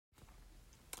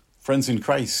Friends in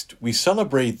Christ, we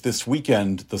celebrate this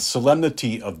weekend the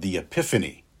solemnity of the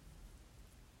Epiphany.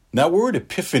 That word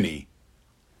epiphany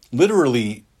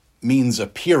literally means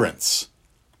appearance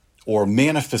or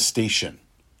manifestation.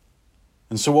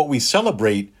 And so what we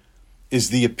celebrate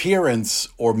is the appearance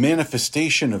or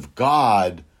manifestation of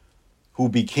God who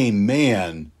became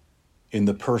man in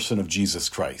the person of Jesus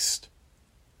Christ.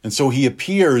 And so he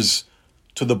appears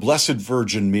to the Blessed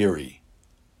Virgin Mary,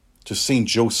 to Saint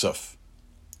Joseph,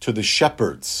 to the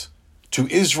shepherds, to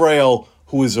Israel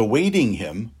who is awaiting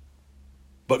him.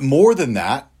 But more than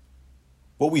that,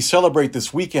 what we celebrate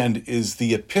this weekend is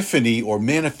the epiphany or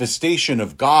manifestation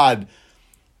of God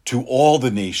to all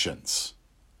the nations,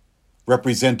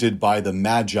 represented by the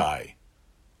Magi,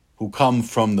 who come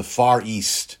from the far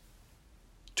east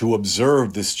to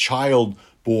observe this child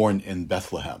born in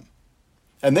Bethlehem.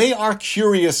 And they are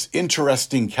curious,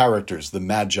 interesting characters, the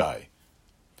Magi.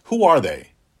 Who are they?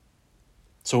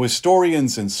 So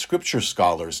historians and scripture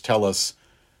scholars tell us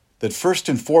that first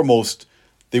and foremost,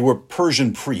 they were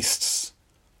Persian priests.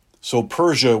 So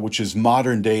Persia, which is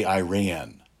modern-day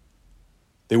Iran.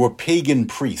 They were pagan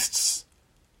priests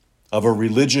of a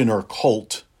religion or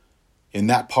cult in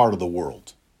that part of the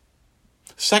world.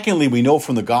 Secondly, we know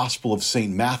from the Gospel of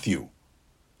St. Matthew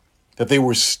that they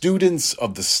were students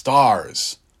of the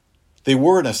stars. They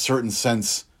were, in a certain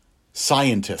sense,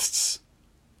 scientists,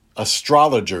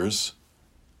 astrologers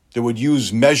that would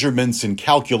use measurements and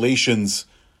calculations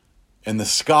in the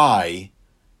sky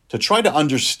to try to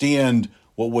understand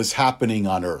what was happening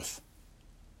on earth.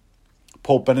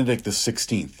 Pope Benedict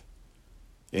XVI,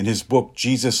 in his book,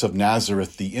 Jesus of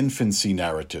Nazareth, The Infancy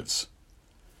Narratives,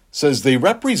 says they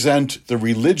represent the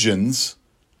religions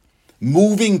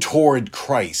moving toward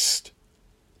Christ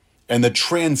and the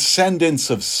transcendence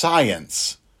of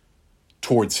science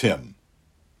towards him.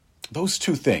 Those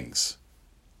two things.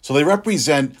 So they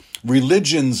represent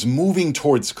religions moving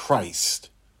towards Christ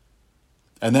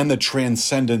and then the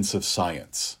transcendence of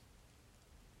science.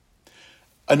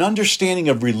 An understanding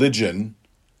of religion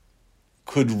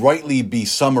could rightly be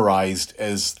summarized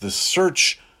as the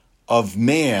search of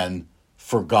man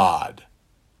for God.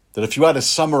 That if you had to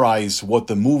summarize what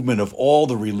the movement of all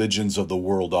the religions of the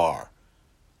world are,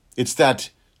 it's that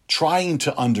trying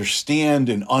to understand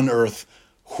and unearth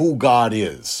who God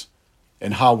is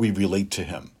and how we relate to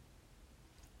him.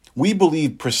 We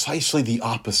believe precisely the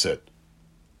opposite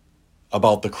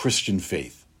about the Christian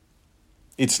faith.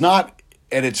 It's not,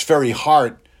 at its very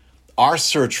heart, our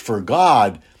search for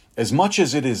God as much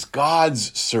as it is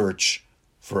God's search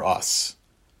for us.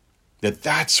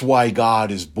 That's why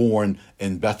God is born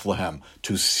in Bethlehem,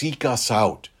 to seek us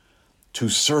out, to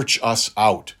search us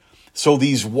out. So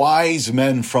these wise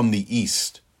men from the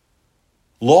east,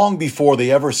 long before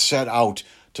they ever set out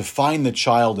to find the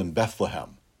child in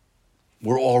Bethlehem,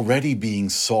 were already being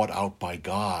sought out by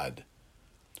God,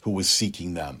 who was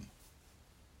seeking them.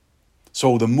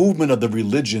 So the movement of the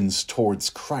religions towards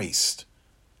Christ.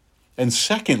 And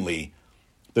secondly,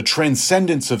 the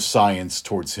transcendence of science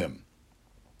towards him.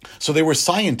 So they were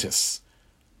scientists.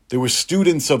 They were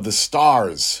students of the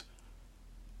stars.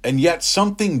 And yet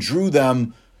something drew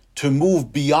them to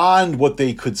move beyond what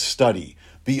they could study,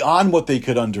 beyond what they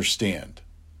could understand.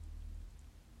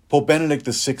 Pope Benedict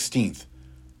XVI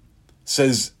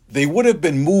says they would have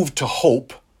been moved to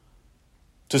hope,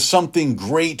 to something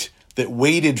great that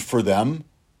waited for them,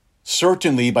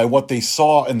 certainly by what they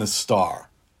saw in the star.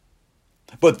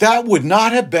 But that would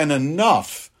not have been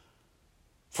enough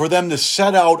for them to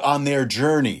set out on their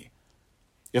journey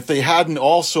if they hadn't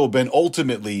also been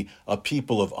ultimately a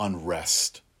people of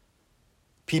unrest,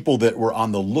 people that were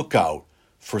on the lookout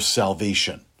for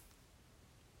salvation.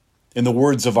 In the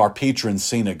words of our patron,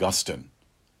 St. Augustine,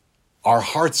 our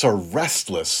hearts are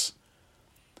restless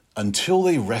until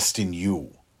they rest in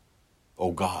you,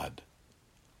 O God.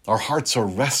 Our hearts are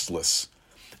restless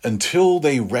until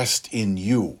they rest in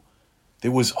you.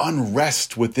 There was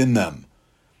unrest within them,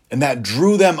 and that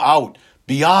drew them out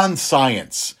beyond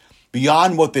science,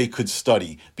 beyond what they could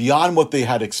study, beyond what they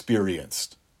had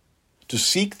experienced, to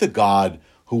seek the God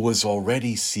who was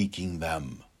already seeking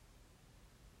them.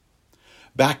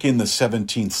 Back in the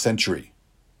 17th century,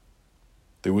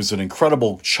 there was an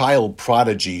incredible child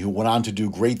prodigy who went on to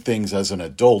do great things as an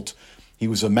adult. He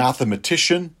was a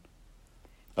mathematician,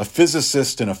 a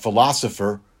physicist, and a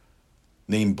philosopher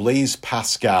named Blaise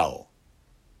Pascal.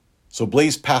 So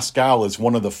Blaise Pascal is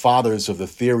one of the fathers of the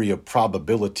theory of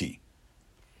probability.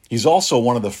 He's also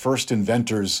one of the first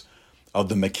inventors of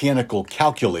the mechanical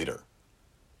calculator.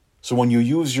 So when you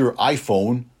use your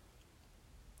iPhone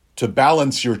to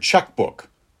balance your checkbook,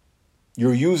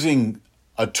 you're using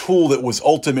a tool that was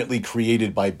ultimately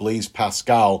created by Blaise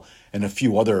Pascal and a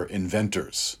few other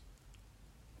inventors.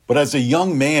 But as a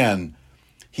young man,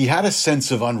 he had a sense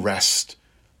of unrest.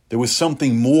 There was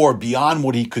something more beyond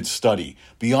what he could study,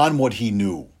 beyond what he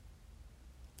knew.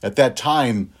 At that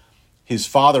time, his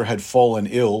father had fallen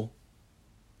ill.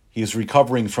 He is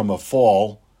recovering from a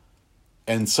fall,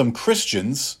 and some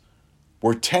Christians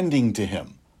were tending to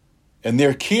him. And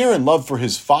their care and love for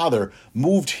his father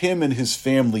moved him and his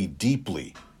family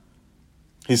deeply.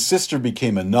 His sister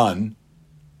became a nun,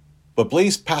 but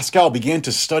Blaise Pascal began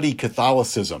to study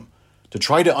Catholicism, to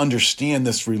try to understand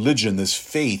this religion, this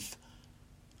faith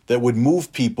that would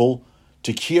move people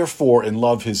to care for and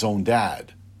love his own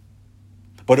dad.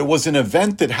 But it was an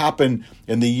event that happened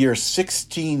in the year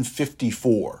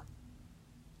 1654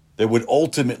 that would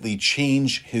ultimately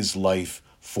change his life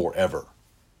forever.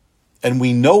 And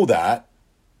we know that,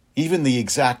 even the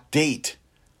exact date,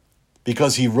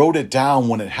 because he wrote it down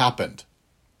when it happened.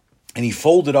 And he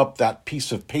folded up that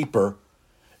piece of paper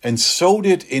and sewed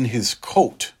it in his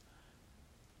coat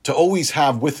to always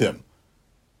have with him.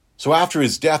 So after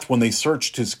his death, when they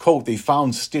searched his coat, they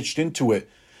found stitched into it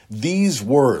these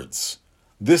words,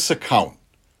 this account.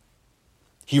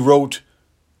 He wrote,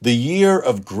 "The year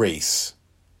of grace,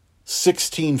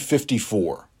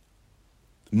 1654,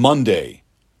 Monday,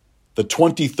 the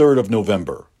 23rd of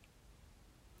November,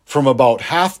 from about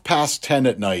 10:30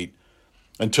 at night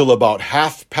until about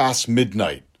past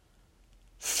midnight,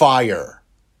 fire,"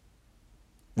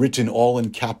 written all in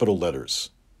capital letters,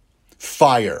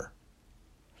 fire,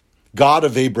 God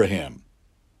of Abraham,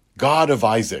 God of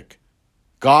Isaac,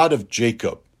 God of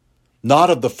Jacob, not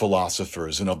of the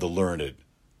philosophers and of the learned,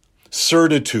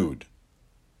 certitude,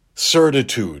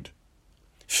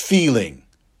 feeling,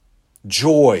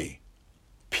 joy,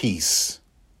 peace.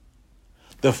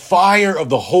 The fire of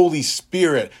the Holy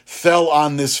Spirit fell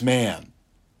on this man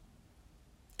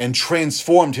and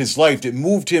transformed his life. It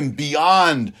moved him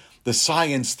beyond the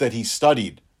science that he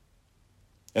studied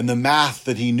and the math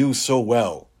that he knew so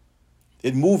well.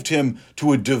 It moved him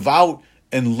to a devout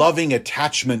and loving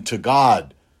attachment to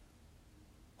God,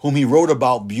 whom he wrote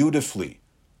about beautifully,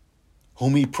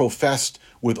 whom he professed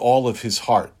with all of his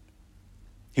heart.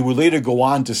 He would later go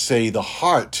on to say, the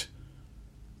heart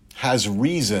has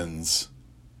reasons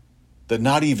that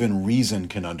not even reason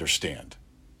can understand.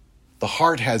 The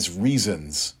heart has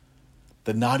reasons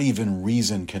that not even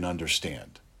reason can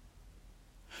understand.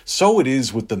 So it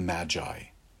is with the Magi.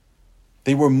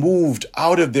 They were moved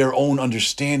out of their own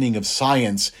understanding of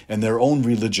science and their own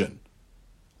religion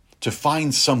to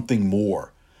find something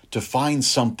more, to find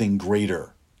something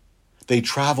greater. They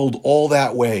traveled all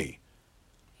that way,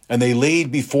 and they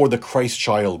laid before the Christ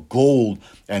child gold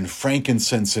and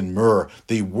frankincense and myrrh.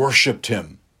 They worshiped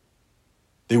him.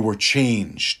 They were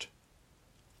changed.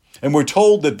 And we're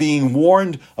told that being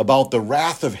warned about the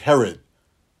wrath of Herod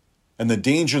and the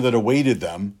danger that awaited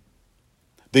them,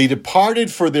 they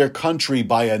departed for their country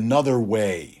by another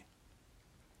way.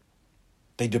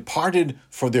 They departed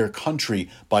for their country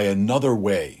by another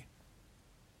way.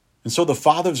 And so the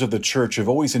fathers of the church have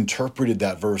always interpreted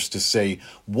that verse to say,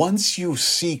 once you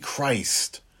see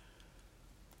Christ,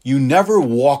 you never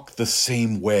walk the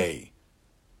same way.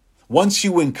 Once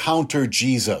you encounter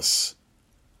Jesus,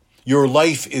 your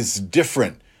life is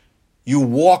different. You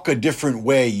walk a different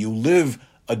way. You live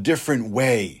a different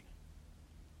way.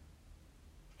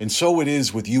 And so it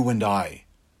is with you and I,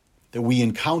 that we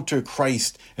encounter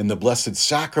Christ in the blessed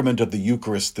sacrament of the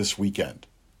Eucharist this weekend.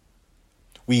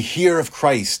 We hear of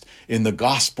Christ in the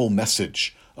gospel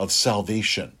message of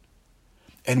salvation,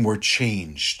 and we're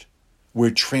changed.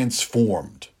 We're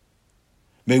transformed.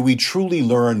 May we truly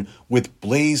learn with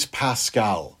Blaise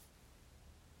Pascal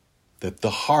that the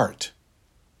heart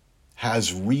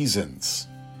has reasons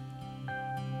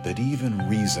that even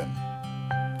reason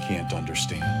can't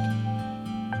understand.